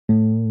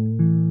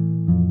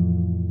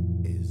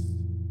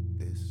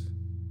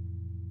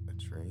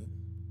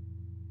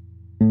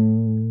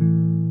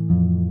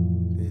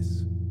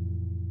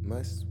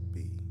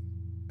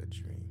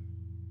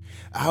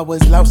I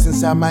was lost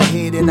inside my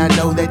head and I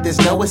know that there's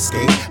no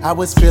escape. I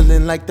was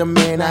feeling like the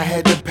man, I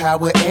had the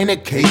power and a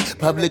cape.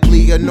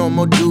 Publicly a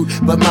normal dude,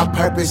 but my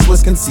purpose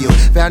was concealed.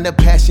 Found a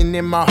passion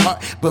in my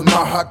heart, but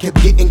my heart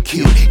kept getting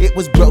killed. It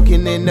was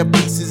broken into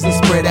pieces and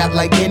spread out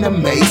like in a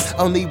maze.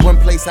 Only one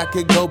place I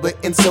could go, but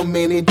in so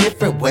many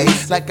different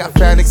ways. Like I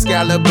found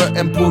Excalibur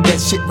and pulled that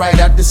shit right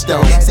out the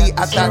stone. See,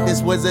 I thought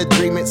this was a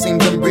dream, it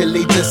seems I'm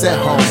really just at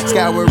home.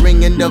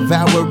 Scouring and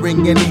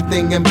devouring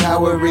anything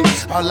empowering.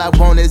 All I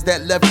want is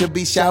that love to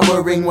be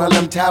showering while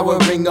I'm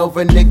towering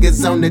over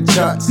niggas on the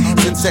charts.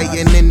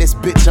 Sensating in this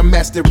bitch, I'm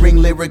mastering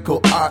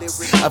lyrical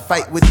arts. A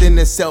fight within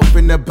the self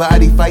and the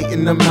body,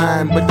 fighting the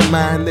mind, but the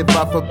mind live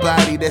off a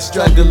body that's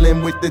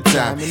struggling with the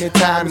time. And the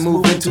time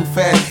moving too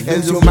fast,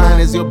 as your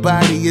mind as your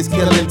body is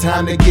killing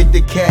time to get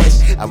the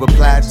cash. I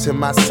replied to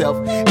myself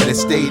in a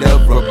state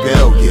of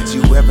rebellion. Did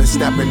you ever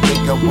stop and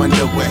think, I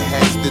wonder where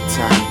has the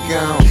time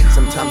gone?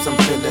 Sometimes I'm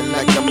feeling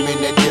like I'm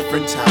in a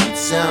different time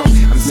zone.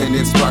 I'm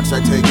sending sparks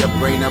right to your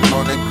brain, I'm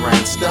on a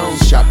grindstone.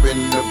 Sharpen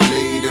the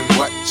blade and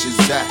watch as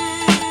I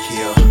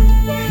kill.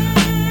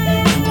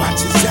 And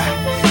watch as I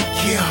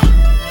kill.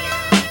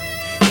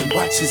 And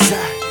watch as I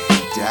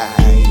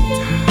die.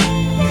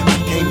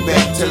 I came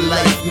back to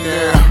life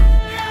now.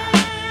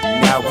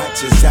 Now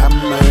watch as I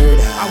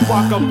murder. I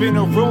walk up in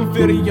a room,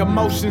 feel the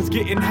emotions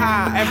getting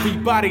high.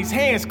 Everybody's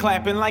hands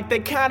clapping like they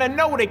kinda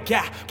know the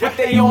guy, but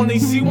they only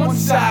see one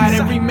side.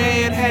 Every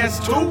man has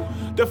two.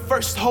 The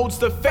first holds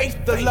the faith,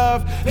 the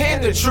love,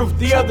 and the truth.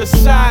 The other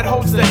side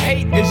holds the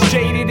hate, it's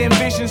jaded and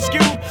vision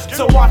skewed.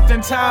 So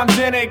oftentimes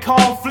in a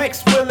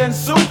conflicts will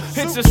ensue.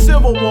 It's a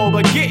civil war,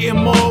 but getting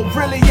more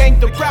really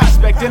ain't the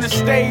prospect. In a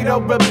state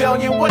of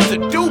rebellion, what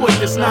to do with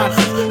this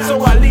nonsense?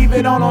 So I leave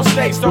it on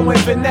stage, throwing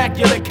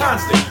vernacular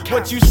constant.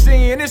 What you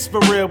seeing is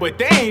for real, but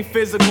they ain't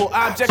physical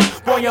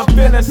objects. Boy, I'm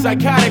feeling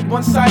psychotic.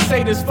 One side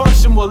say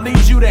dysfunction will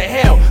lead you to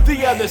hell.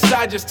 The other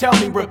side just tell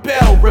me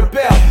rebel,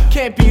 rebel.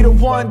 Can't be the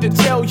one to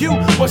tell you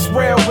what's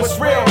real, what's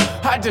real.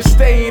 I just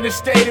stay in a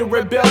state of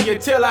rebellion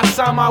till I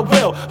sign my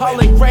will. I'll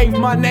engrave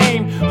my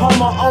name on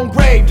my own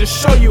grave to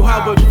show you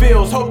how it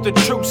feels. Hope the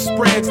truth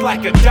spreads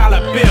like a dollar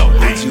bill.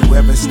 Did you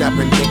ever stop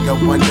and think, I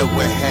wonder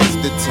where has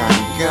the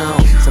time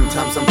gone?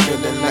 Sometimes I'm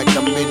feeling like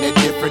I'm in a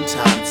different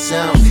time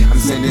zone. I'm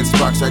sending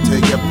sparks right to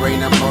your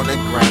brain, I'm on a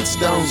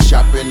grindstone.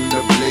 Sharpen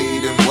the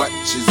blade and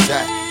watch as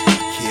I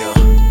kill.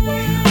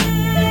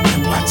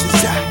 And watch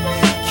as I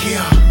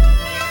kill.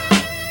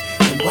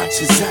 And watch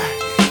as I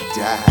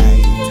died.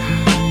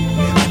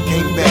 I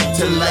came back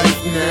to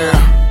life now.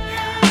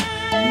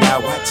 Now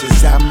watch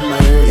as I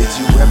murder. Did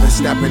you ever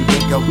stop and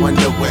think, I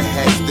wonder where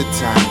has the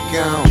time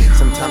gone?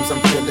 Sometimes I'm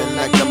feeling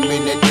like I'm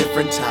in a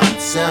different time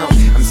zone.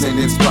 I'm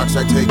sending sparks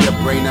right to your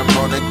brain, I'm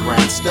on a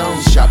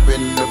grindstone.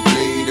 Sharpen the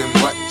blade and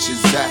watch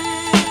as I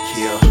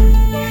kill.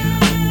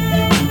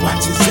 And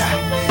watch as I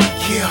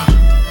kill.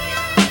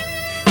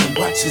 And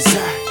watch as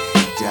I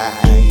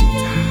died.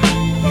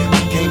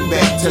 I came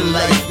back to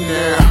life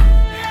now.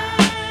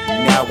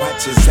 Now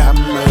watch as I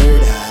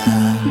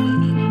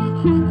murder.